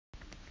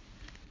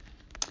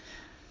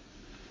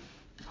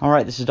All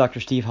right, this is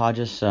Dr. Steve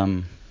Hodges.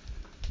 For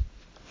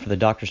the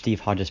Dr. Steve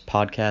Hodges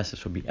podcast,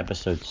 this will be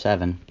episode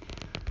 7.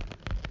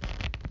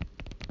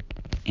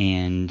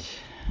 And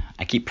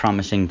I keep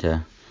promising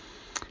to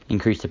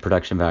increase the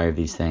production value of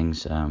these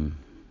things. I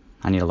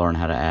need to learn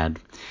how to add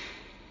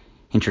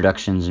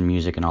introductions and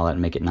music and all that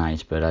and make it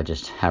nice, but I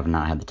just have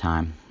not had the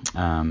time.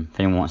 If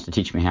anyone wants to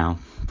teach me how,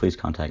 please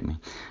contact me.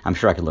 I'm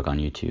sure I could look on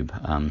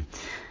YouTube.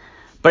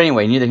 But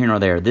anyway, neither here nor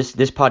there. This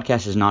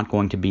podcast is not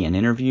going to be an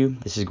interview.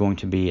 This is going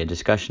to be a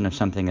discussion of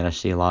something that I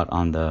see a lot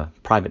on the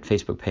private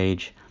Facebook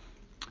page.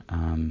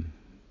 And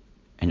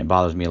it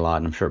bothers me a lot,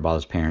 and I'm sure it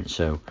bothers parents,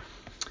 so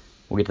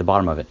we'll get to the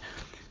bottom of it.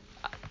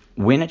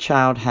 When a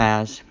child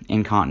has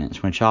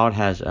incontinence, when a child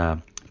has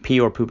pee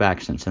or poop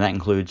accidents, and that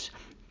includes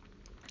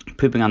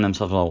pooping on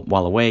themselves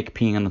while awake,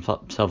 peeing on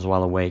themselves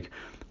while awake,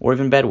 or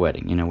even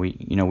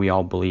bedwetting. We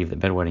all believe that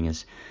bedwetting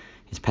is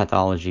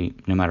pathology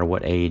no matter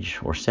what age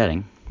or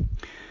setting.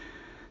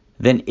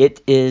 Then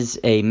it is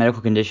a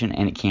medical condition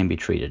and it can be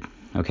treated.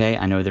 Okay,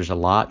 I know there's a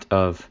lot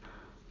of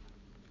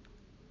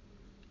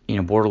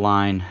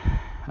borderline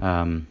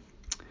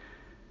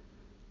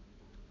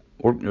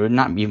or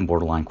not even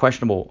borderline,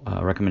 questionable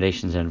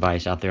recommendations and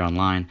advice out there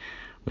online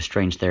with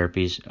strange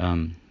therapies.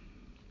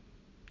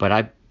 But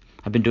I've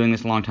been doing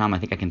this a long time. I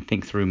think I can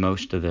think through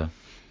most of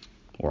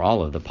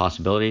all of the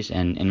possibilities.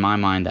 And in my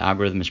mind, the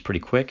algorithm is pretty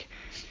quick.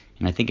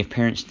 And I think if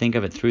parents think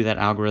of it through that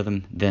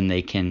algorithm, then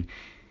they can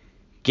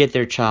get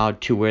their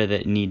child to where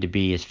they need to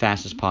be as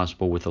fast as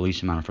possible with the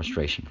least amount of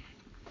frustration.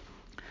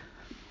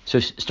 So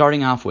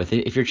starting off with,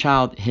 if your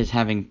child is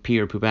having pee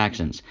or poop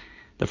accidents,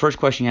 the first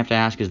question you have to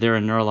ask, is there a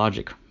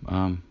neurologic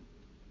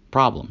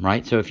problem,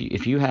 right? So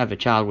if you have a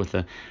child with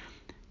a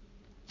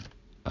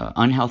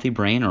unhealthy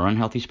brain or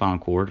unhealthy spinal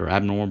cord, or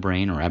abnormal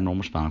brain or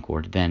abnormal spinal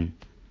cord, then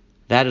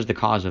that is the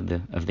cause of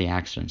the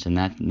accidents, and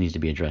that needs to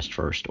be addressed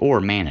first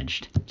or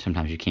managed.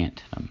 Sometimes you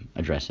can't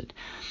address it.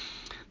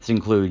 This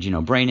includes,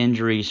 brain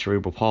injury,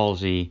 cerebral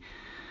palsy,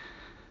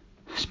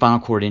 spinal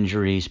cord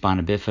injury,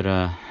 spina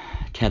bifida,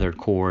 tethered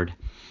cord.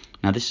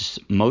 Now,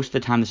 most of the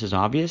time this is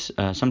obvious.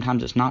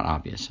 Sometimes it's not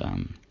obvious.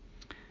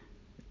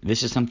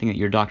 This is something that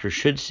your doctor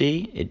should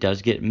see. It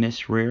does get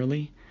missed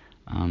rarely.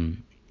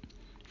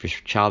 If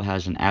your child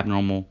has an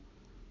abnormal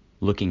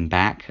looking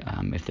back,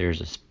 if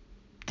there's a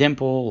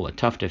dimple, a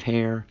tuft of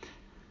hair,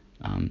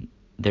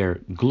 their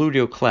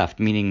gluteal cleft,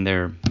 meaning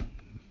their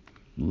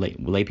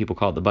lay people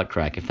call it the butt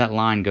crack. If that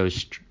line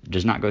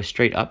does not go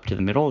straight up to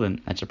the middle,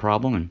 then that's a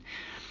problem, and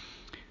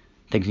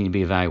things need to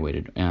be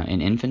evaluated.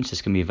 In infants,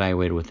 this can be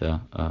evaluated with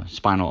a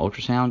spinal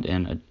ultrasound,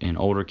 and in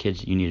older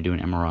kids, you need to do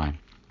an MRI.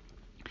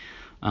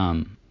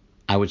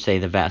 I would say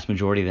the vast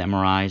majority of the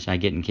MRIs I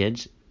get in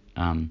kids,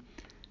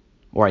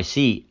 or I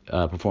see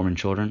perform in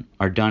children,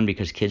 are done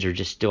because kids are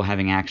just still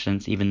having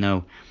accidents, even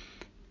though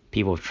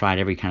people have tried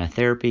every kind of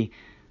therapy.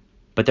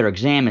 But their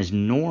exam is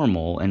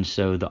normal, and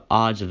so the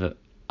odds of the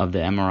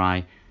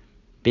MRI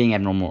being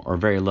abnormal are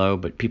very low,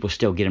 but people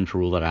still get them to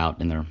rule it out,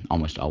 and they're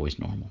almost always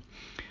normal.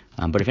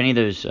 But if any of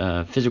those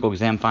physical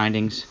exam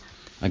findings,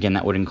 again,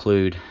 that would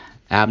include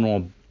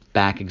abnormal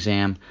back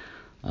exam,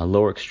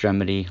 lower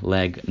extremity,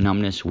 leg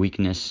numbness,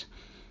 weakness,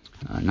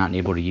 not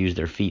able to use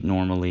their feet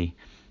normally,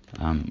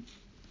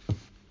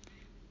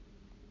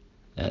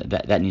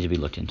 that needs to be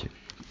looked into.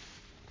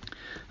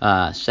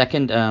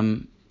 Second,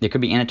 there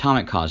could be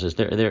anatomic causes.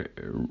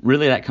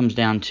 Really, that comes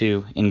down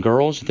to, in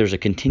girls, if there's a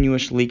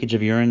continuous leakage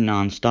of urine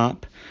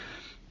nonstop,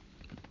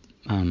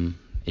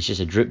 it's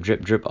just a drip,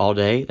 drip, drip all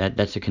day.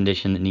 That's a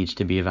condition that needs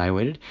to be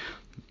evaluated,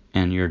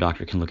 and your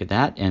doctor can look at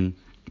that.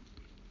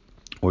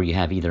 Or you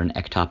have either an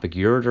ectopic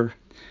ureter,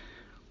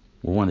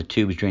 where one of the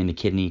tubes draining the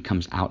kidney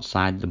comes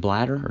outside the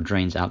bladder or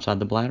drains outside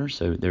the bladder,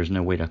 so there's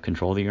no way to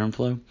control the urine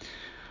flow.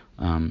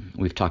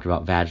 We've talked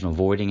about vaginal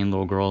voiding in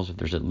little girls. If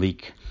there's a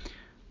leak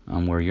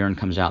where urine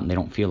comes out and they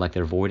don't feel like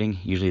they're voiding,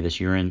 usually this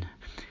urine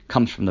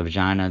comes from the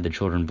vagina. The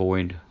children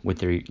void with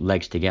their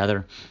legs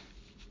together.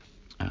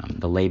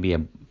 The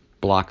labia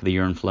block the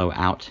urine flow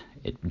out.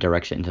 It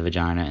directs it into the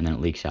vagina, and then it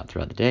leaks out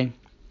throughout the day.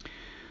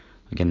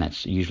 Again,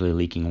 that's usually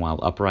leaking while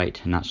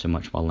upright, not so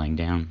much while laying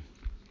down.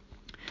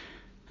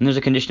 And there's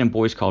a condition in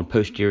boys called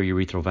posterior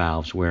urethral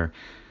valves, where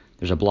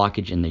there's a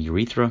blockage in the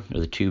urethra, or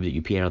the tube that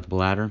you pee out of the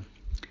bladder,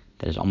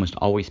 that is almost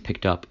always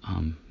picked up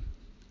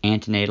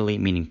antenatally,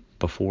 meaning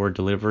before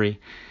delivery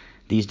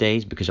these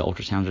days, because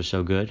ultrasounds are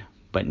so good.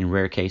 But in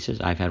rare cases,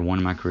 I've had one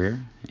in my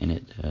career, and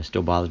it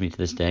still bothers me to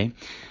this day,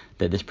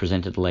 that this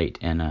presented late,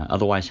 and an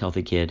otherwise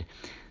healthy kid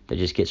that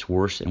just gets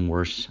worse and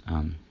worse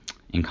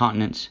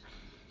incontinence.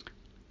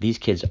 These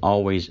kids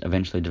always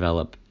eventually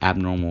develop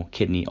abnormal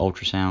kidney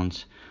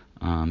ultrasounds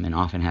and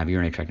often have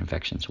urinary tract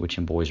infections, which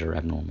in boys are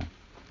abnormal.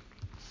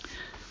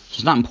 So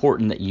it's not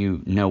important that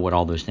you know what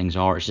all those things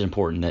are. It's just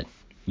important that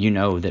you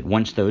know that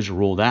once those are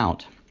ruled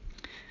out,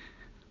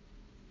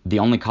 the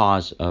only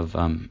cause of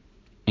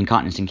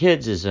incontinence in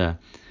kids is the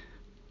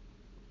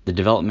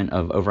development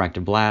of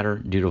overactive bladder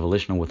due to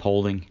volitional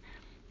withholding.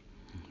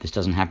 This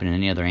doesn't happen in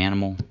any other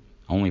animal,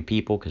 only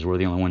people, because we're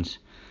the only ones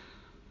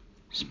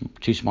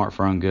too smart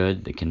for our own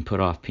good, that can put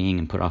off peeing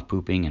and put off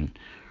pooping, and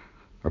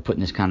or put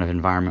in this kind of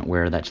environment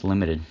where that's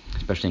limited,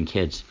 especially in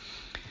kids.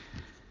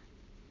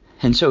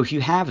 And so if you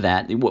have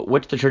that,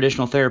 what's the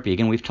traditional therapy?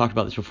 Again, we've talked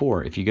about this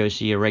before. If you go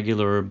see a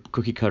regular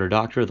cookie cutter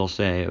doctor, they'll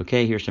say,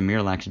 okay, here's some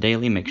Miralax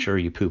daily. Make sure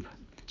you poop,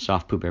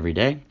 soft poop every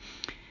day.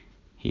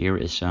 Here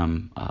is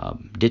some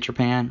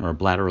Ditropan or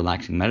bladder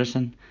relaxing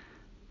medicine.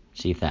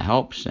 See if that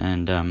helps.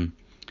 And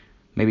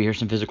maybe here's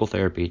some physical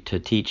therapy to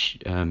teach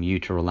you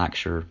to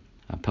relax your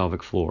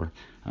pelvic floor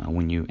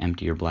when you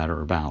empty your bladder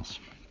or bowels.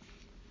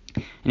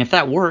 And if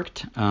that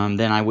worked,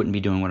 then I wouldn't be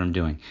doing what I'm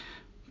doing.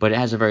 But it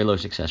has a very low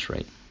success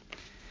rate.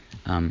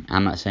 I'm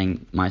not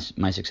saying my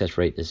success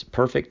rate is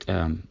perfect.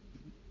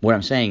 What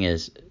I'm saying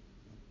is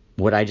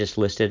what I just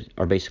listed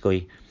are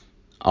basically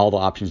all the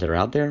options that are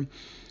out there.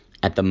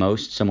 At the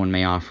most, someone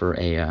may offer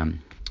a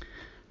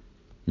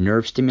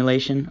nerve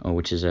stimulation,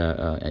 which is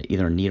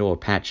either a needle or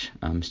patch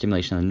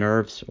stimulation of the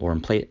nerves,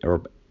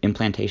 or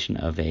implantation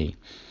of a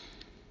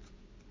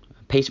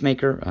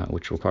pacemaker,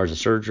 which requires a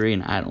surgery,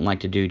 and I don't like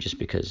to do just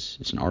because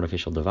it's an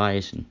artificial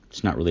device and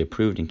it's not really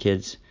approved in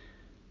kids.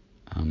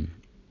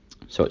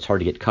 So it's hard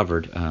to get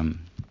covered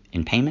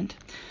in payment.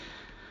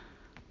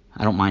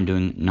 I don't mind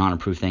doing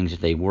non-approved things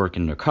if they work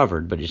and they're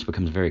covered, but it just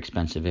becomes very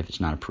expensive if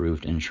it's not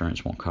approved and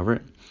insurance won't cover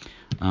it.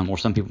 Or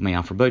some people may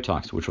offer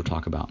Botox, which we'll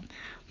talk about.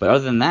 But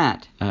other than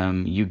that,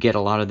 you get a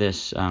lot of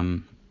this,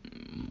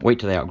 wait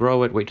till they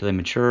outgrow it, wait till they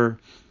mature,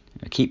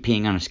 keep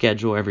peeing on a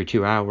schedule every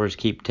 2 hours,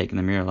 keep taking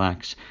the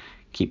Miralax,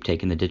 keep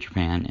taking the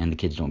Ditropan, and the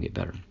kids don't get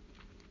better.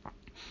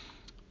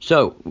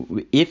 So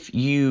if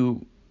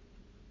you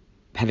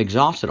have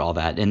exhausted all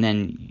that and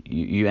then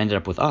you ended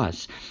up with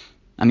us,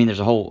 I mean,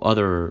 there's a whole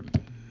other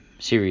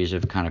series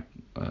of kind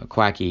of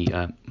quirky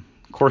and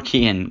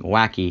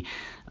wacky,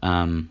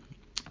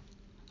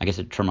 I guess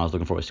the term I was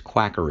looking for was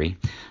quackery,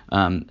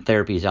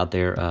 therapies out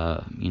there,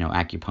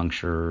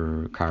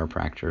 acupuncture,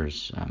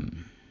 chiropractors,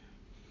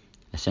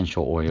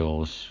 essential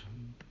oils,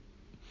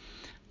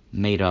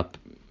 made up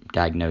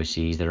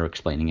diagnoses that are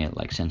explaining it,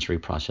 like sensory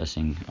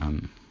processing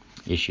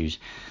issues.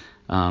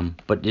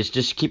 But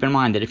just keep in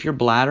mind that if your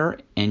bladder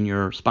and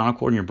your spinal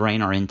cord and your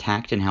brain are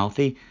intact and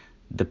healthy,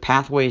 the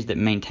pathways that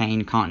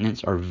maintain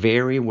continence are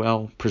very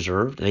well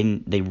preserved.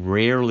 They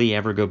rarely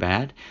ever go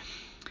bad.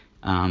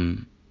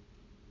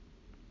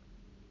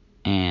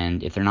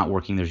 And if they're not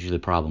working, there's usually a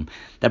problem.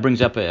 That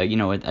brings up, I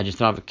just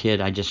thought of a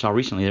kid I just saw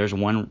recently. There's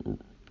one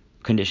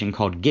condition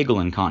called giggle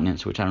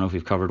incontinence, which I don't know if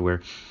we've covered,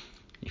 where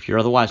if you're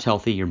otherwise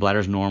healthy, your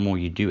bladder's normal,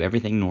 you do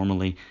everything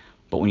normally,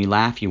 but when you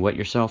laugh, you wet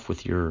yourself with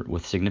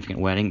significant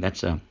wetting.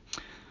 That's a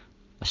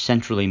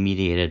centrally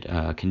mediated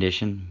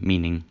condition,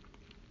 meaning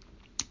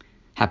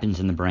happens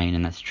in the brain,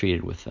 and that's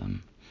treated with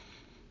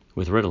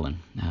Ritalin.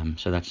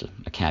 So that's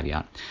a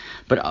caveat.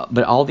 But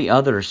all the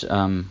others,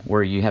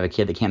 where you have a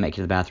kid that can't make it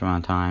to the bathroom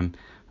on time,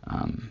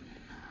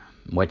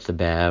 wets the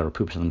bed or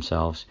poops on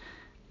themselves,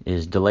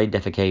 is delayed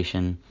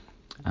defecation,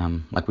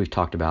 like we've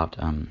talked about,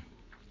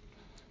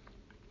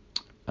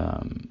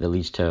 that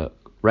leads to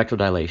rectal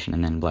dilation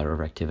and then bladder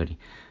overactivity.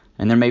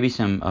 And there may be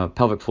some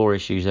pelvic floor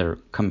issues that are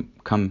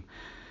come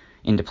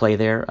into play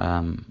there.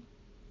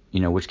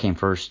 Which came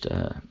first?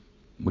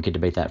 We could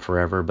debate that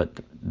forever, but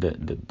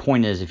the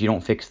point is, if you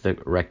don't fix the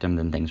rectum,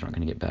 then things aren't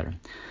going to get better.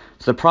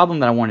 So the problem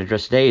that I want to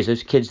address today is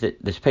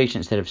those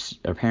patients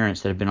or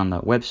parents that have been on the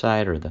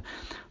website or the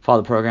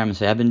follow the program and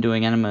say, I've been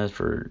doing enemas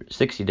for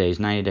 60 days,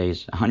 90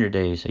 days, 100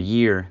 days, a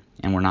year,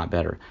 and we're not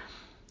better.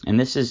 And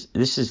this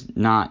is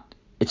not.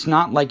 It's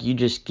not like you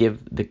just give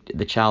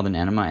the child an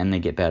enema and they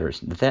get better.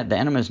 The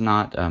enema is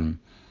not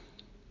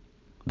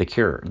the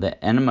cure.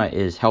 The enema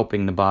is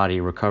helping the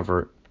body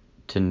recover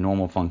to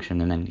normal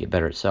function and then get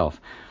better itself.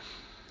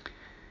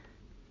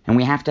 And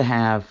we have to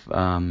have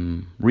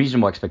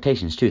reasonable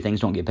expectations too.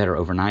 Things don't get better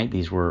overnight.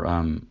 These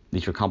were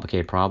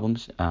complicated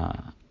problems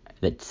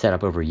that set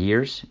up over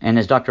years. And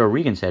as Dr.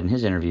 O'Regan said in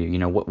his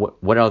interview,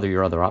 what are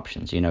your other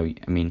options?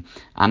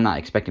 I'm not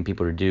expecting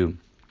people to do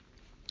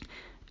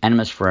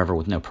enemas forever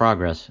with no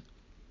progress,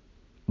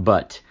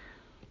 but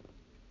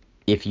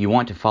if you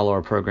want to follow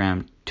our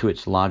program to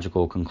its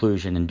logical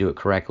conclusion and do it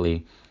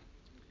correctly,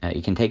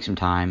 it can take some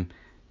time.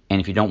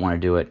 And if you don't want to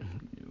do it,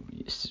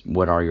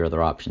 what are your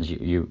other options?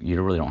 You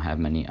really don't have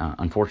many,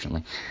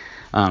 unfortunately,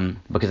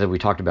 because as we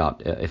talked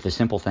about, if the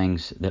simple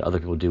things that other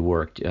people do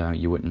worked,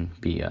 you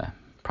wouldn't be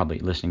probably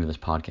listening to this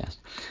podcast.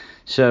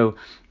 So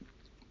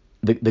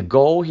the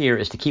goal here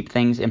is to keep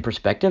things in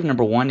perspective.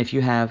 Number one, if you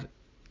have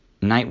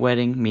night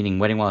wetting, meaning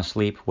wetting while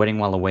asleep, wetting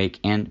while awake,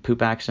 and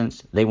poop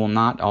accidents, they will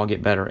not all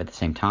get better at the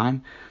same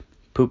time.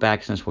 Poop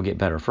accidents will get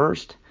better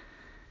first.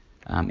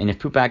 And if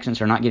poop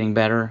accidents are not getting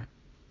better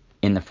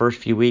in the first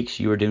few weeks,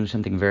 you are doing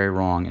something very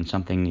wrong and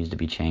something needs to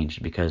be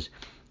changed, because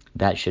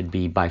that should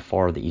be by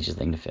far the easiest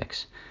thing to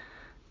fix.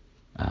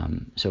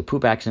 So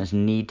poop accidents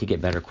need to get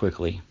better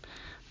quickly.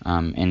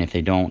 And if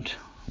they don't,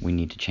 we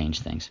need to change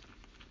things.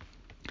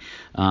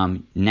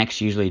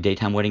 Next, usually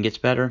daytime wetting gets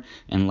better,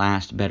 and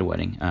last,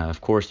 bedwetting.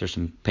 Of course, there's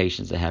some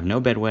patients that have no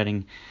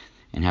bedwetting,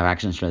 and have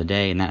accidents during the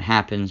day, and that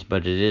happens,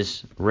 but it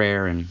is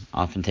rare and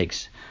often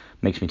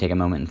makes me take a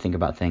moment and think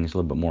about things a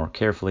little bit more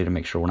carefully to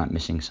make sure we're not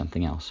missing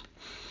something else.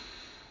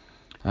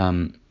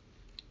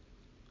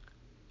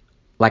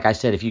 Like I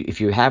said,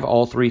 if you have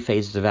all three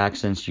phases of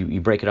accidents,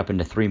 you break it up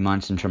into 3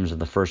 months. In terms of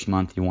the first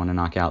month, you want to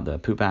knock out the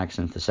poop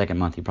accident. The second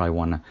month, you probably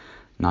want to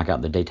knock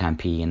out the daytime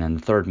pee. And then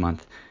the third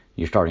month,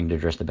 you're starting to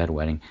address the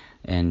bedwetting.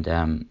 And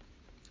I'm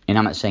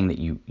not saying that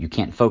you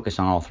can't focus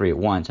on all three at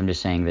once. I'm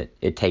just saying that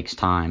it takes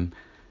time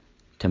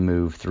to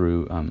move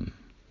through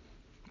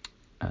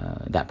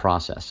that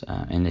process.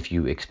 And if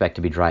you expect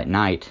to be dry at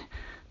night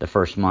the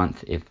first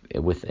month,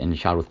 in a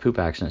child with poop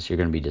accidents, you're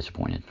going to be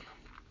disappointed.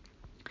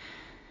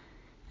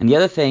 And the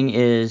other thing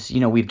is,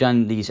 we've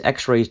done these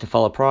X-rays to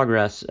follow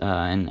progress,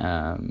 and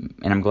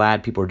I'm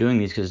glad people are doing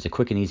these because it's a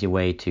quick and easy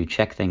way to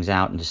check things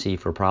out and to see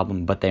for a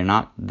problem, but they're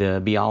not the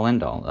be-all,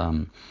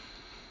 end-all.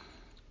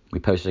 We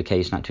posted a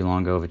case not too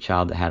long ago of a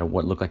child that had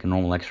what looked like a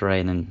normal X-ray,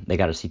 and then they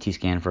got a CT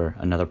scan for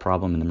another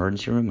problem in the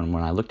emergency room, and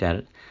when I looked at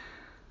it,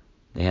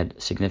 they had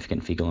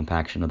significant fecal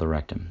impaction of the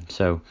rectum.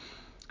 So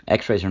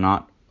X-rays are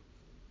not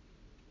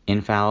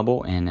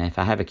infallible, and if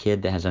I have a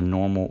kid that has a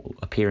normal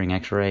appearing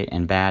X-ray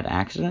and bad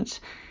accidents,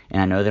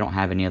 and I know they don't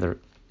have any other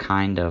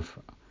kind of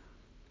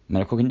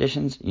medical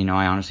conditions,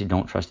 I honestly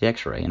don't trust the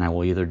X-ray, and I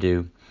will either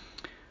do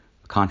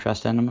a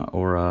contrast enema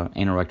or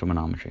anorectal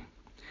manometry.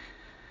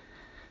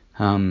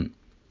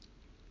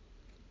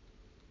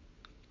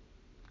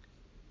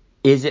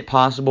 Is it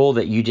possible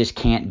that you just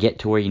can't get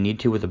to where you need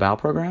to with the bowel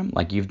program?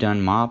 Like you've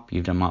done MOP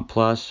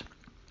Plus,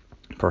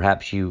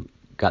 perhaps you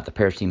got the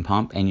Peristeen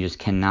pump and you just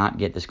cannot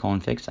get this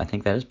colon fixed? I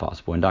think that is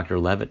possible, and Dr.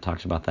 Levitt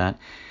talks about that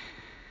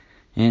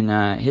in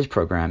his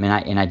program.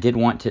 And I did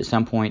want to at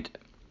some point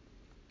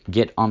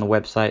get on the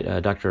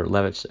website Dr.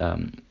 Levitt's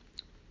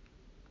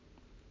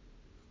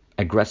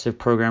aggressive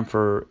program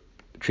for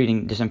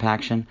treating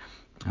disimpaction.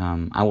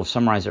 I will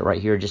summarize it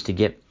right here just to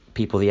get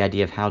people the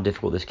idea of how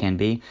difficult this can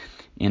be.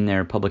 In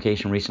their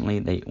publication recently,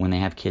 when they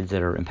have kids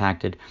that are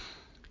impacted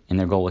and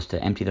their goal is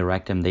to empty the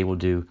rectum, they will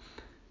do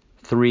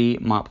 3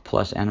 MOP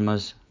Plus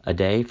enemas a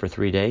day for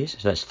 3 days.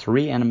 So that's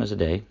 3 enemas a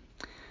day,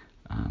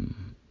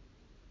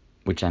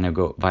 which I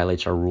know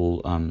violates our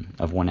rule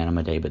of 1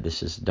 enema a day, but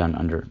this is done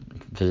under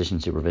physician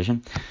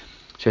supervision.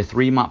 So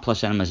 3 MOP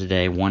Plus enemas a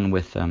day, 1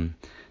 with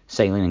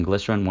saline and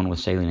glycerin, 1 with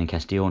saline and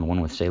Castile, and 1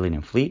 with saline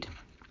and Fleet.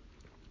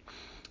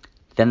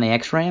 Then they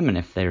x-ray them, and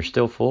if they're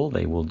still full,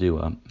 they will do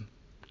a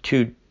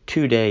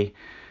 2-day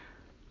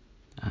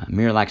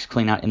Miralax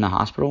clean out in the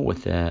hospital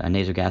with a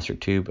nasogastric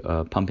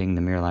tube pumping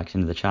the Miralax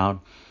into the child.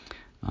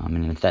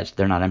 And if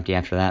they're not empty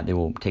after that, they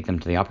will take them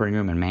to the operating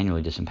room and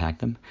manually disimpact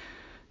them.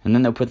 And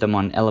then they'll put them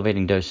on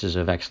elevating doses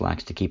of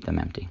X-Lax to keep them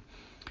empty.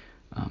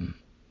 So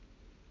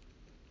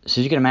as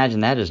you can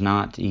imagine, that is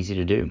not easy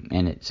to do,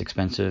 and it's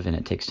expensive, and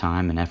it takes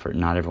time and effort.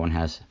 Not everyone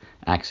has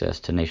access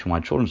to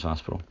Nationwide Children's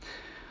Hospital.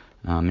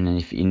 And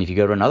if you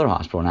go to another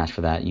hospital and ask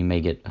for that, you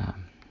may get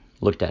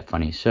looked at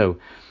funny. So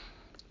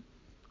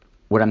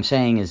what I'm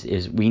saying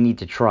is we need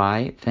to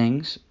try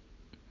things,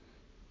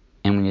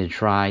 and we need to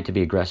try to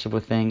be aggressive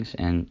with things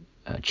and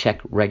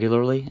check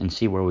regularly and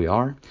see where we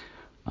are.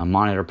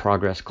 Monitor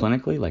progress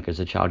clinically, like is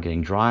the child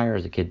getting drier,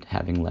 is the kid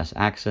having less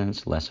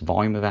accidents, less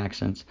volume of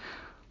accidents,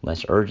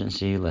 less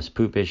urgency, less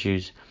poop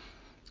issues.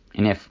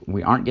 And if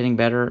we aren't getting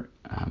better,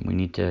 we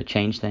need to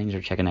change things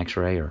or check an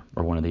X-ray or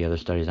one of the other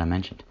studies I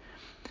mentioned.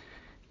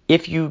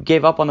 If you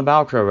gave up on the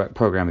bowel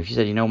program, if you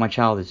said, my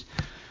child is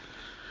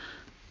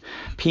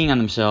peeing on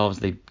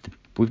themselves,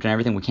 we've done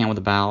everything we can with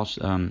the bowels,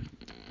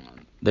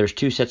 there's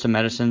 2 sets of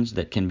medicines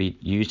that can be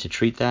used to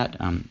treat that.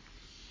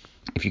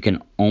 If you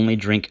can only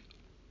drink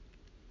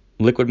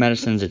liquid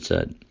medicines, it's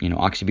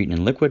oxybutynin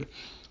in liquid,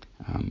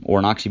 or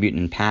an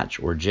oxybutynin patch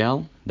or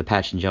gel. The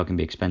patch and gel can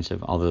be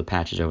expensive, although the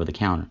patch is over the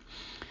counter.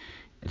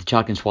 If the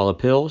child can swallow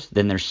pills,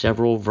 then there's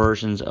several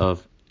versions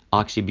of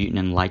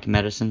oxybutynin-like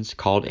medicines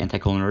called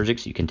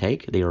anticholinergics you can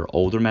take. They are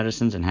older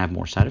medicines and have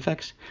more side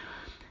effects.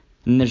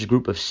 And then there's a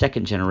group of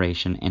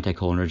second-generation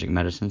anticholinergic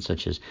medicines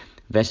such as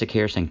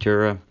Vesicare,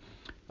 Sanctura,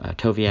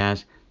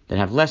 Toviaz, that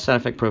have less side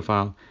effect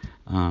profile,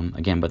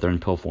 but they're in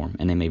pill form,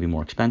 and they may be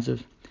more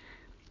expensive.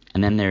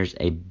 And then there's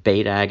a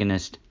beta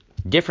agonist,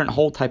 different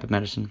whole type of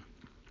medicine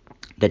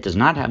that does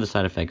not have the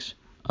side effects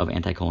of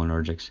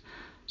anticholinergics,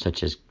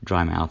 such as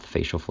dry mouth,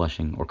 facial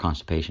flushing, or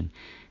constipation.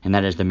 And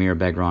that is the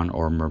Mirabegron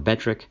or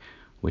Myrbetriq,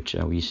 which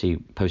we see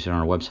posted on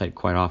our website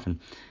quite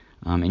often.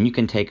 And you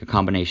can take a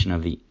combination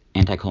of the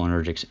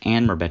anticholinergics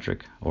and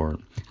Myrbetriq, or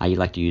I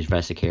like to use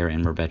Vesicare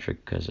and Myrbetriq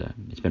because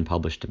it's been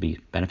published to be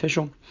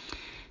beneficial.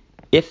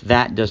 If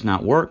that does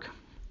not work,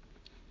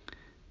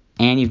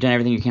 and you've done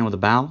everything you can with the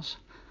bowels,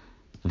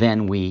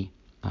 then we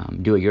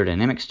do a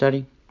urodynamic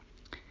study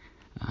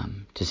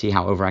to see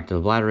how overactive the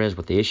bladder is,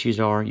 what the issues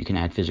are. You can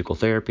add physical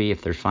therapy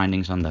if there's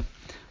findings on the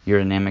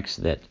urodynamics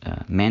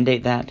that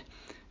mandate that,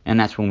 and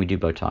that's when we do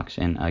Botox.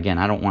 And again,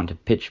 I don't want to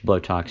pitch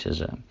Botox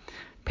as a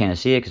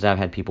panacea because I've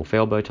had people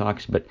fail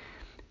Botox, but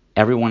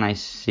everyone I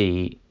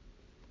see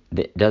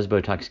that does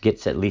Botox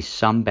gets at least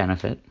some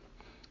benefit,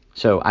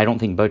 So I don't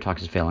think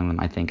Botox is failing them.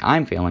 I think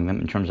I'm failing them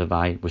in terms of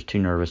I was too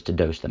nervous to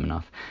dose them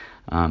enough,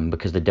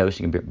 because the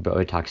dosing of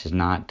Botox is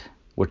not.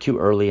 We're too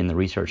early in the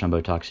research on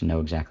Botox to know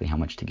exactly how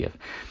much to give.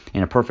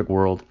 In a perfect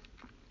world,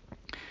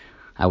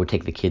 I would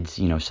take the kid's,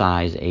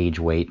 size, age,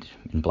 weight,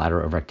 and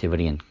bladder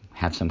overactivity and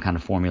have some kind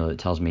of formula that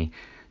tells me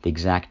the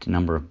exact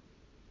number of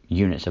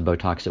units of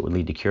Botox that would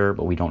lead to cure,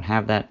 but we don't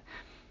have that.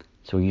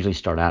 So we usually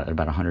start out at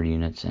about 100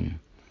 units, and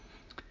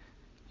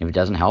if it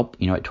doesn't help,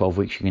 at 12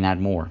 weeks you can add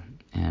more.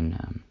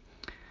 And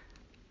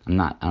I'm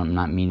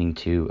not meaning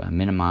to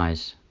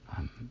minimize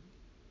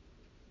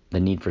the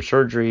need for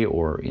surgery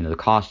or the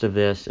cost of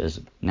this,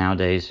 as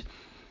nowadays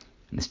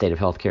in the state of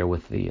healthcare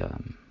with the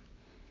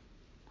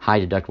high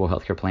deductible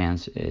healthcare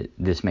plans,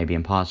 this may be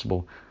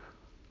impossible.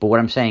 But what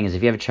I'm saying is,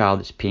 if you have a child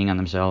that's peeing on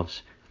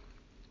themselves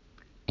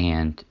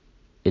and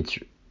it's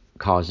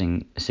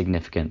causing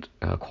significant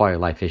quality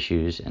of life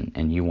issues,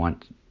 and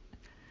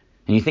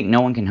you think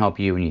no one can help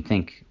you, and you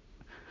think,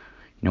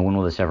 when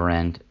will this ever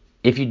end?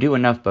 If you do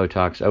enough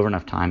Botox over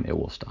enough time, it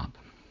will stop.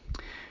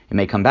 It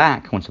may come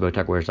back once the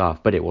Botox wears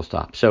off, but it will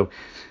stop. So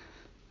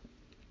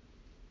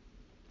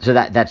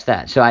that's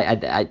that. So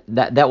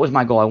that was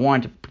my goal. I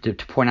wanted to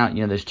point out,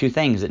 there's two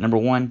things. That number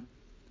one,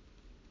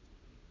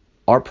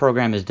 our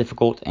program is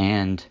difficult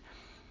and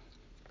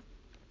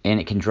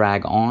it can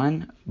drag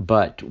on,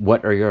 but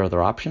what are your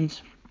other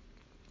options?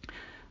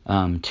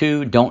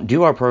 Two, don't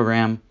do our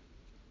program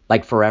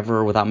like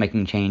forever without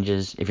making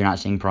changes if you're not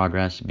seeing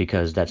progress,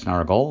 because that's not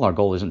our goal. Our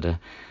goal isn't to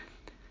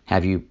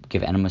have you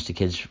give enemas to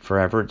kids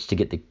forever. It's to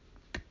get the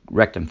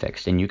rectum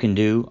fixed. And you can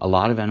do a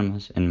lot of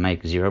enemas and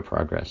make zero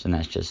progress, and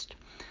that's just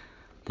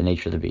the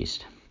nature of the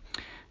beast.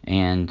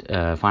 And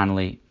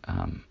finally,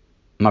 I'm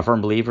a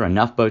firm believer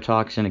enough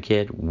Botox in a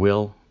kid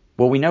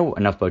we know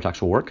enough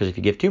Botox will work, because if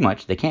you give too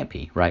much, they can't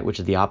pee, right? Which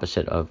is the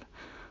opposite of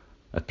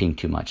peeing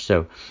too much.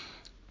 So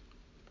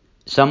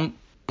some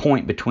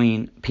point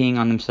between peeing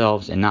on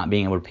themselves and not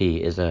being able to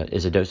pee is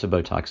a dose of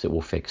Botox that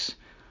will fix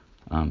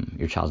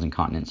your child's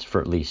incontinence for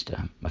at least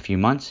a few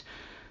months.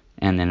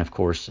 And then, of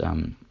course,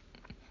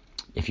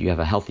 if you have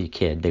a healthy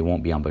kid, they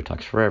won't be on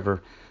Botox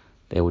forever.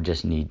 They will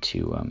just need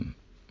to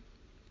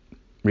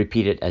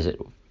repeat it as it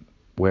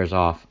wears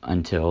off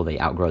until they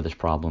outgrow this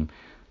problem.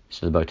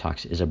 So the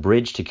Botox is a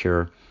bridge to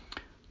cure,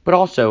 but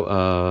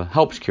also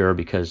helps cure,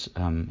 because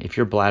if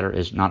your bladder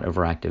is not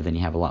overactive, then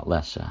you have a lot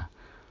less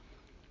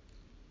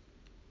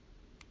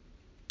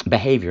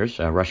behaviors,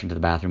 rushing to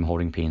the bathroom,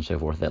 holding pee, and so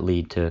forth, that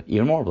lead to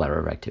even more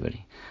bladder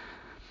overactivity.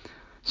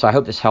 So I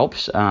hope this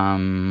helps.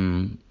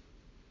 I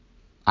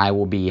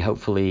will be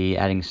hopefully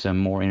adding some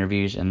more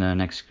interviews in the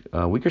next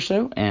week or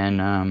so.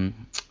 And,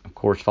 of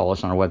course, follow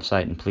us on our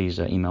website, and please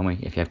email me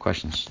if you have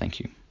questions.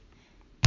 Thank you.